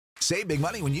Save big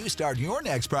money when you start your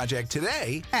next project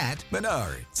today at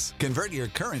Menards. Convert your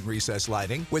current recessed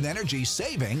lighting with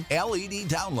energy-saving LED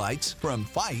downlights from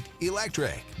Fight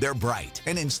Electric. They're bright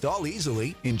and install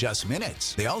easily in just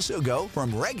minutes. They also go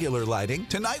from regular lighting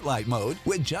to nightlight mode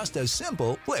with just a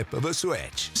simple flip of a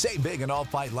switch. Save big on all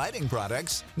Fight lighting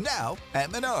products now at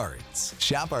Menards.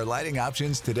 Shop our lighting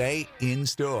options today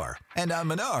in-store and on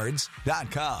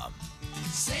Menards.com.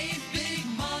 Save big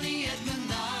money at Menards.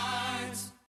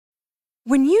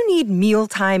 When you need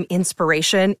mealtime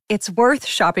inspiration, it's worth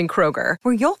shopping Kroger,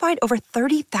 where you'll find over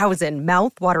 30,000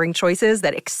 mouth-watering choices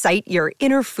that excite your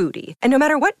inner foodie. And no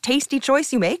matter what tasty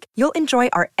choice you make, you'll enjoy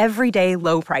our everyday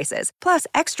low prices, plus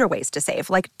extra ways to save,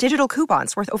 like digital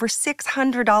coupons worth over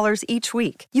 $600 each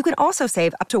week. You can also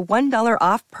save up to $1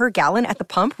 off per gallon at the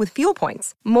pump with fuel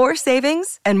points. More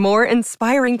savings and more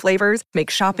inspiring flavors make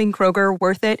shopping Kroger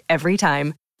worth it every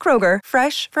time. Kroger,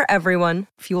 fresh for everyone.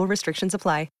 Fuel restrictions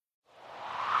apply.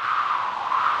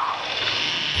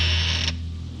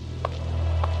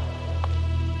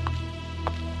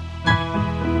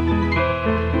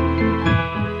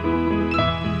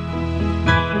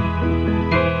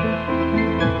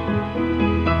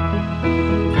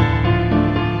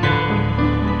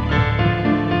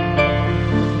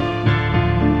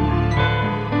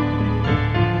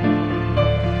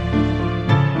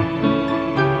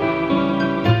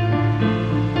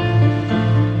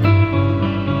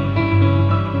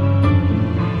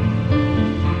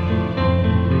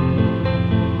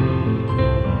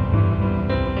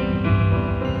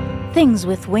 Things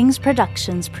with Wings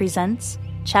Productions presents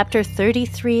Chapter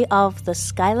 33 of The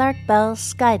Skylark Bell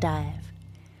Skyedive.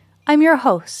 I'm your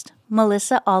host,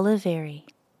 Melissa Oliveri.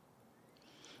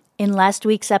 In last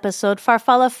week's episode,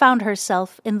 Farfalla found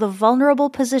herself in the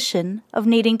vulnerable position of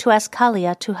needing to ask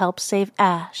Kalia to help save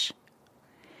Ash.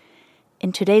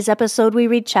 In today's episode, we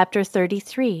read Chapter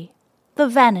 33, The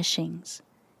Vanishings,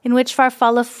 in which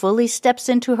Farfalla fully steps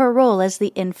into her role as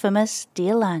the infamous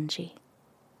Dialanji.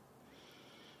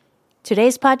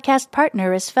 Today's podcast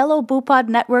partner is fellow Boopod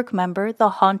Network member, The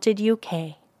Haunted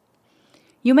UK.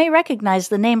 You may recognize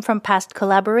the name from past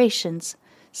collaborations,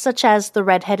 such as The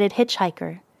Red-Headed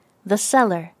Hitchhiker, The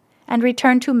Cellar, and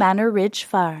Return to Manor Ridge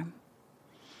Farm.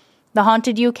 The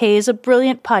Haunted UK is a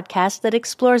brilliant podcast that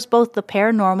explores both the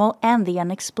paranormal and the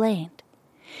unexplained.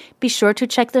 Be sure to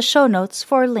check the show notes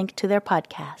for a link to their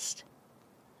podcast.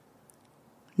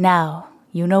 Now,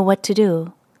 you know what to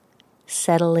do.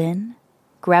 Settle in.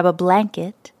 Grab a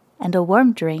blanket and a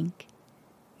warm drink.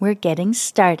 We're getting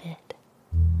started.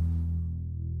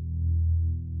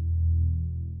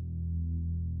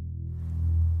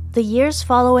 The years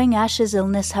following Ash's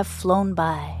illness have flown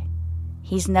by.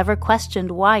 He's never questioned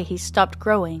why he stopped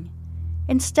growing,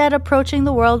 instead approaching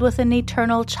the world with an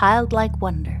eternal childlike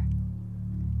wonder.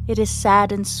 It is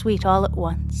sad and sweet all at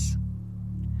once.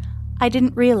 I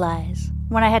didn't realize,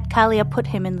 when I had Kalia put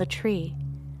him in the tree,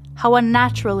 how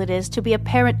unnatural it is to be a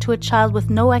parent to a child with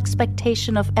no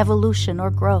expectation of evolution or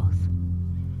growth.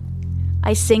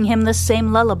 I sing him the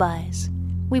same lullabies.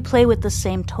 We play with the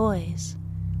same toys,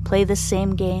 play the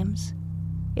same games.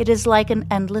 It is like an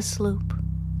endless loop.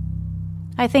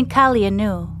 I think Kalia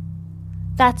knew.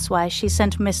 That's why she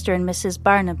sent Mr. and Mrs.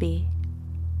 Barnaby.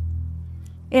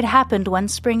 It happened one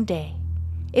spring day.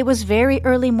 It was very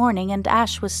early morning and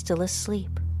Ash was still asleep.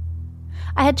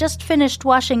 I had just finished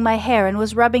washing my hair and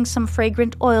was rubbing some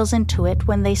fragrant oils into it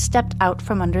when they stepped out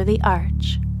from under the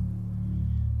arch.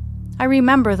 I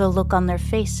remember the look on their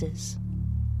faces.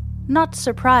 Not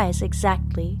surprise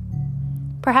exactly.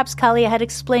 Perhaps Kalia had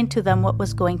explained to them what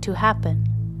was going to happen.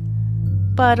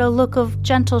 But a look of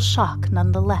gentle shock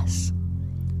nonetheless,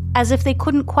 as if they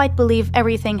couldn't quite believe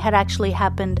everything had actually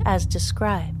happened as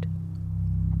described.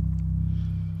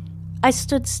 I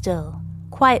stood still,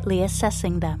 quietly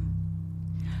assessing them.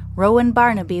 Rowan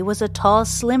Barnaby was a tall,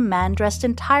 slim man dressed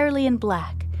entirely in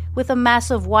black, with a mass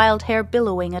of wild hair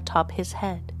billowing atop his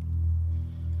head.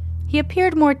 He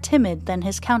appeared more timid than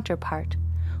his counterpart,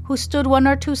 who stood 1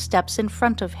 or 2 steps in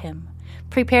front of him,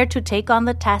 prepared to take on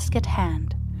the task at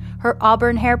hand, her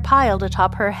auburn hair piled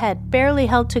atop her head, barely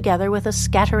held together with a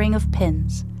scattering of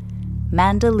pins.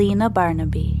 Mandalina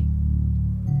Barnaby.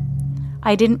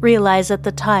 I didn't realize at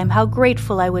the time how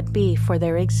grateful I would be for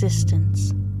their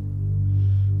existence.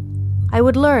 I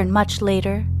would learn much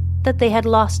later that they had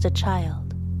lost a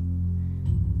child.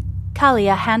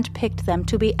 Kalia handpicked them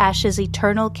to be Ash's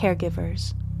eternal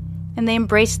caregivers, and they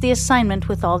embraced the assignment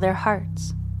with all their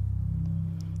hearts.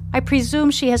 I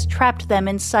presume she has trapped them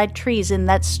inside trees in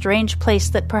that strange place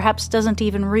that perhaps doesn't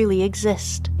even really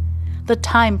exist, the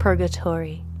time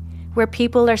purgatory, where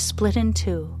people are split in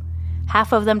two,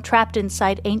 half of them trapped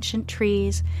inside ancient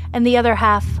trees, and the other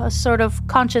half a sort of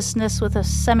consciousness with a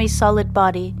semi-solid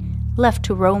body left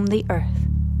to roam the earth.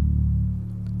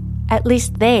 At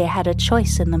least they had a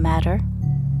choice in the matter.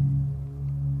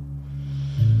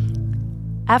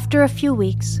 After a few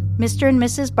weeks, Mr. and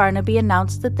Mrs. Barnaby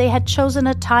announced that they had chosen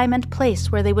a time and place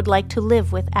where they would like to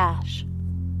live with Ash.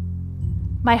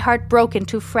 My heart broke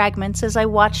into fragments as I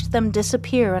watched them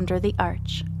disappear under the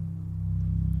arch.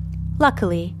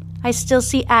 Luckily, I still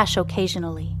see Ash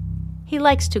occasionally. He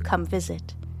likes to come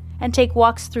visit and take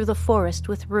walks through the forest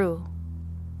with Rue.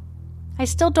 I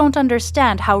still don't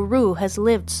understand how Rue has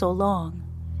lived so long.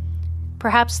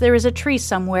 Perhaps there is a tree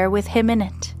somewhere with him in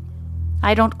it.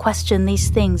 I don't question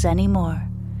these things anymore.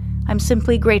 I'm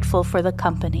simply grateful for the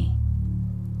company,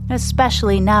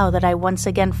 especially now that I once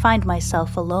again find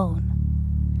myself alone.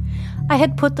 I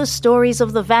had put the stories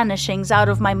of the Vanishings out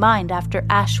of my mind after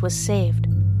Ash was saved.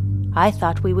 I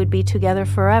thought we would be together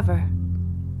forever.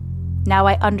 Now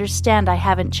I understand I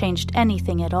haven't changed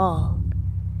anything at all.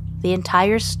 The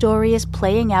entire story is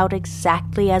playing out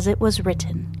exactly as it was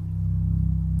written.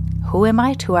 Who am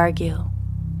I to argue?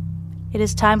 It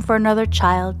is time for another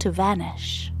child to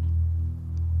vanish.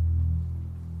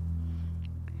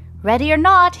 Ready or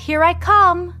not, here I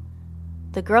come!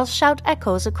 The girl's shout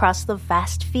echoes across the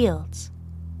vast fields.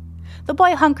 The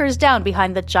boy hunkers down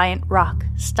behind the giant rock,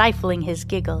 stifling his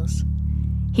giggles.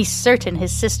 He's certain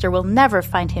his sister will never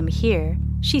find him here.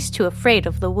 She's too afraid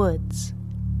of the woods.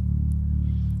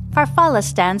 Farfalla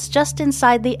stands just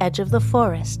inside the edge of the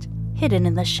forest, hidden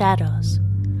in the shadows,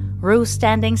 Rue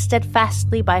standing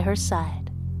steadfastly by her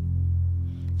side.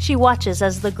 She watches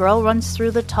as the girl runs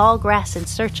through the tall grass in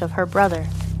search of her brother.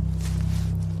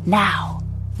 "Now,"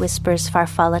 whispers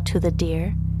Farfalla to the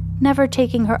deer, never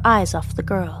taking her eyes off the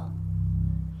girl.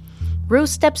 Rue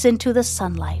steps into the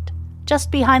sunlight,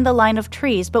 just behind the line of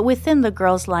trees but within the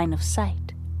girl's line of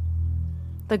sight.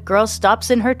 The girl stops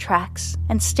in her tracks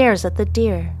and stares at the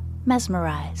deer,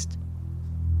 mesmerized.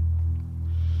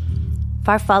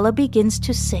 Farfalla begins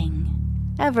to sing,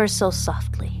 ever so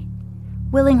softly,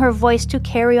 willing her voice to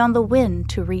carry on the wind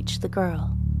to reach the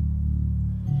girl.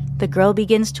 The girl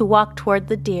begins to walk toward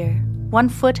the deer, one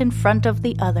foot in front of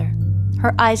the other,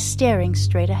 her eyes staring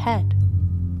straight ahead.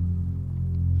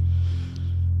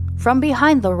 From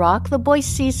behind the rock, the boy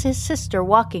sees his sister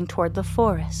walking toward the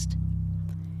forest.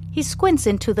 He squints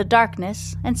into the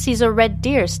darkness and sees a red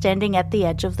deer standing at the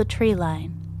edge of the tree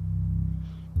line.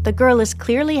 The girl is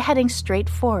clearly heading straight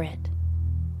for it.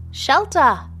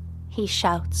 "Shelta!" he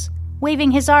shouts, waving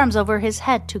his arms over his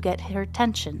head to get her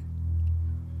attention.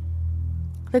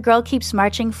 The girl keeps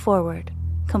marching forward,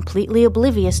 completely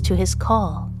oblivious to his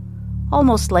call,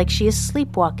 almost like she is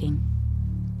sleepwalking.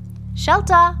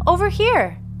 "Shelta, over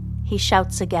here!" he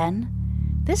shouts again,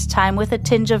 this time with a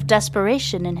tinge of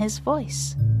desperation in his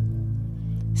voice.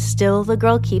 Still, the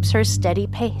girl keeps her steady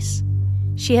pace.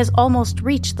 She has almost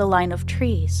reached the line of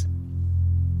trees.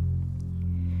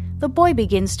 The boy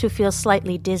begins to feel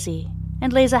slightly dizzy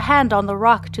and lays a hand on the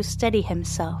rock to steady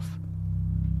himself.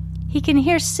 He can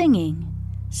hear singing,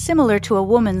 similar to a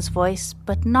woman's voice,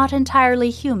 but not entirely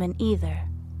human either.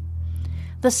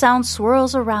 The sound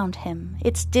swirls around him,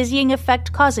 its dizzying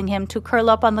effect causing him to curl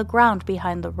up on the ground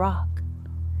behind the rock.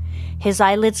 His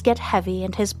eyelids get heavy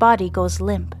and his body goes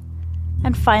limp,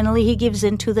 and finally he gives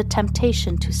in to the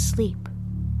temptation to sleep.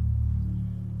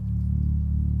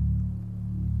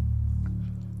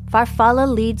 Farfalla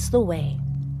leads the way,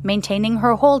 maintaining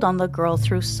her hold on the girl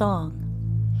through song.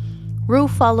 Rue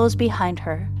follows behind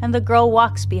her, and the girl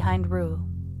walks behind Rue.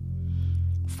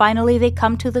 Finally they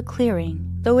come to the clearing,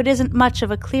 though it isn't much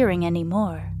of a clearing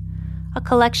anymore. A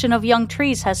collection of young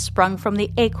trees has sprung from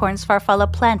the acorns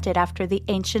Farfalla planted after the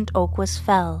ancient oak was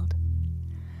felled.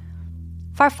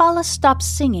 Farfalla stops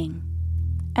singing,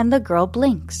 and the girl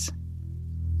blinks.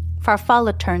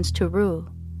 Farfalla turns to Rue.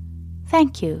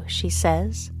 "Thank you," she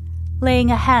says, laying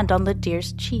a hand on the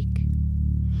deer's cheek.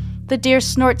 The deer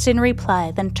snorts in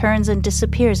reply, then turns and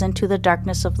disappears into the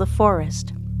darkness of the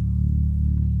forest.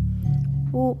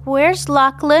 "Where's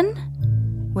Lachlan?"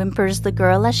 whimpers the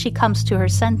girl as she comes to her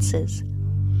senses.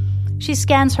 She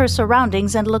scans her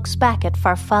surroundings and looks back at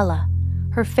Farfalla,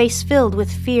 her face filled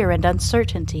with fear and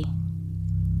uncertainty.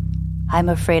 "I'm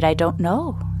afraid I don't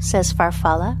know," says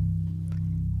Farfalla.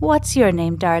 "What's your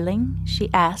name, darling?" she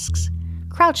asks,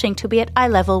 crouching to be at eye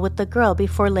level with the girl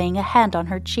before laying a hand on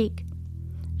her cheek.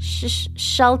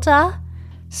 "Shelta?"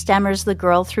 stammers the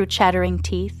girl through chattering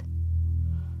teeth.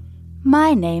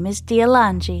 "My name is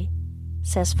Dialanji,"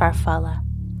 says Farfalla.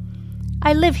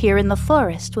 "I live here in the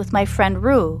forest with my friend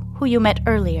Rue, who you met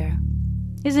earlier.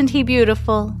 Isn't he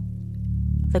beautiful?"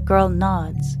 The girl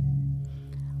nods.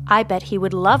 I bet he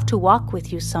would love to walk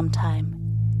with you sometime.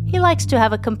 He likes to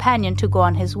have a companion to go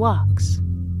on his walks.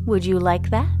 Would you like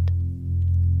that?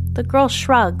 The girl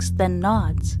shrugs, then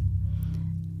nods.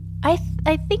 I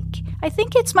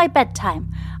think it's my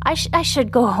bedtime. I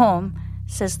should go home,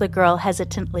 says the girl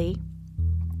hesitantly.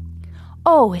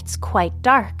 Oh, it's quite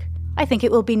dark. I think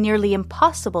it will be nearly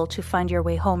impossible to find your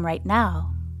way home right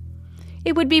now.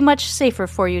 It would be much safer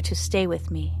for you to stay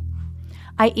with me.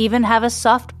 I even have a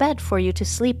soft bed for you to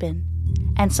sleep in,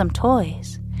 and some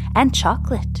toys, and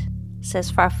chocolate,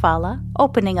 says Farfalla,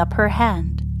 opening up her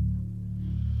hand.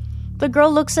 The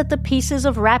girl looks at the pieces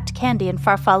of wrapped candy in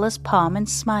Farfalla's palm and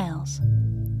smiles.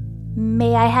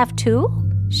 May I have two?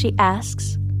 She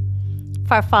asks.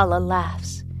 Farfalla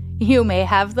laughs. You may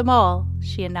have them all,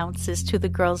 she announces to the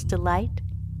girl's delight.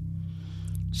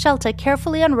 Shelta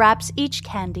carefully unwraps each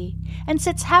candy and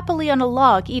sits happily on a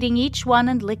log, eating each one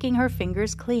and licking her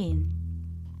fingers clean.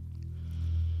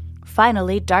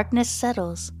 Finally, darkness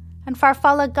settles, and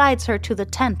Farfalla guides her to the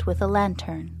tent with a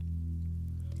lantern.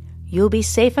 You'll be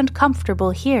safe and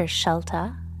comfortable here,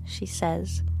 Shelta, she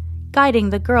says, guiding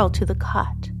the girl to the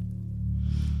cot.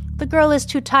 The girl is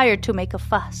too tired to make a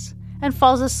fuss and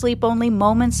falls asleep only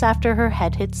moments after her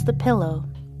head hits the pillow.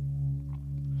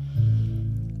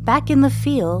 Back in the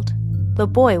field, the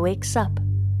boy wakes up,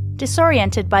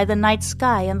 disoriented by the night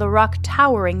sky and the rock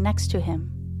towering next to him.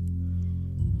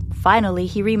 Finally,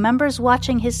 he remembers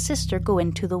watching his sister go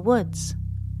into the woods.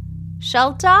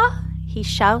 Shelta, he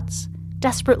shouts,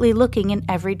 desperately looking in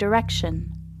every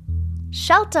direction.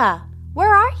 Shelta,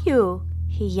 where are you?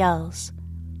 He yells.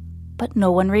 But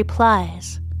no one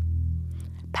replies.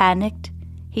 Panicked,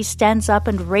 he stands up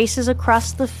and races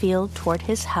across the field toward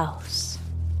his house.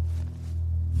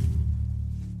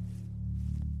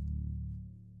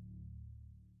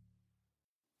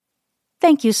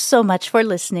 Thank you so much for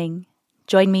listening.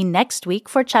 Join me next week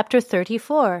for Chapter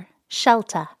 34,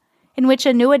 Shelta, in which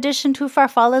a new addition to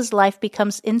Farfalla's life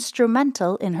becomes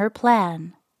instrumental in her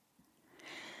plan.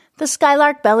 The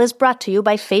Skylark Bell is brought to you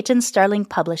by Fate and Starling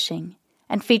Publishing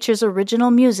and features original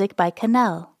music by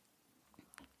Cannell.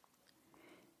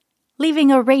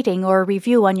 Leaving a rating or a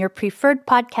review on your preferred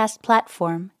podcast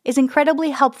platform is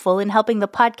incredibly helpful in helping the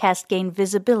podcast gain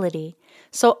visibility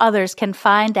so others can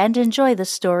find and enjoy the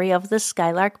story of the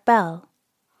Skylark Bell.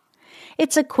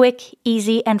 It's a quick,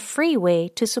 easy, and free way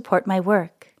to support my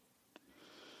work.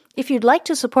 If you'd like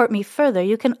to support me further,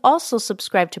 you can also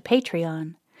subscribe to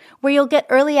Patreon, where you'll get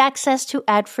early access to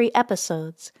ad-free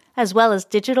episodes, as well as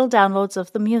digital downloads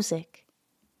of the music.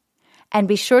 And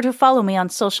be sure to follow me on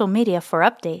social media for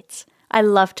updates. I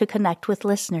love to connect with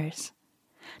listeners.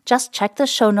 Just check the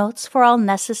show notes for all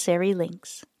necessary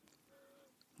links.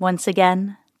 Once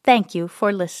again, thank you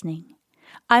for listening.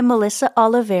 I'm Melissa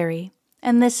Oliveri,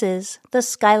 and this is the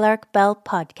Skylark Bell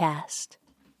Podcast.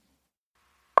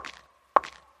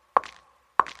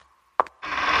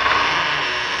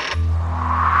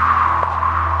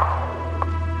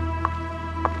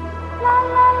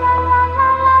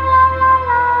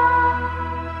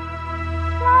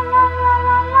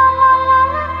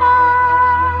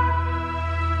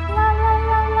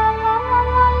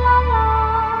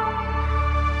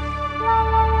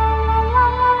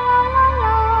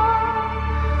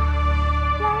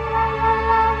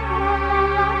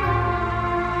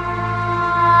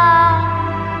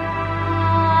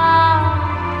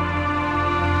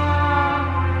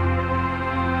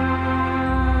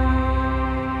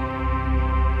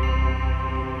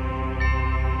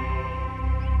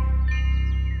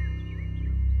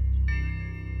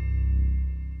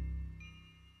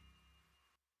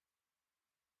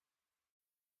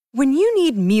 When you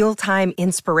need mealtime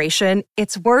inspiration,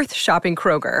 it's worth shopping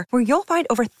Kroger, where you'll find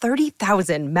over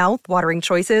 30,000 mouth-watering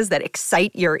choices that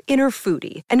excite your inner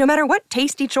foodie. And no matter what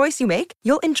tasty choice you make,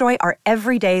 you'll enjoy our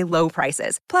everyday low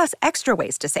prices, plus extra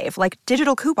ways to save, like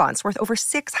digital coupons worth over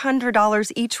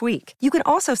 $600 each week. You can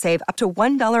also save up to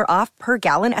 $1 off per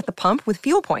gallon at the pump with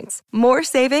fuel points. More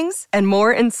savings and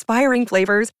more inspiring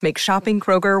flavors make shopping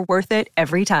Kroger worth it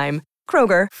every time.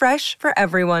 Kroger, fresh for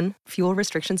everyone. Fuel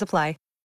restrictions apply.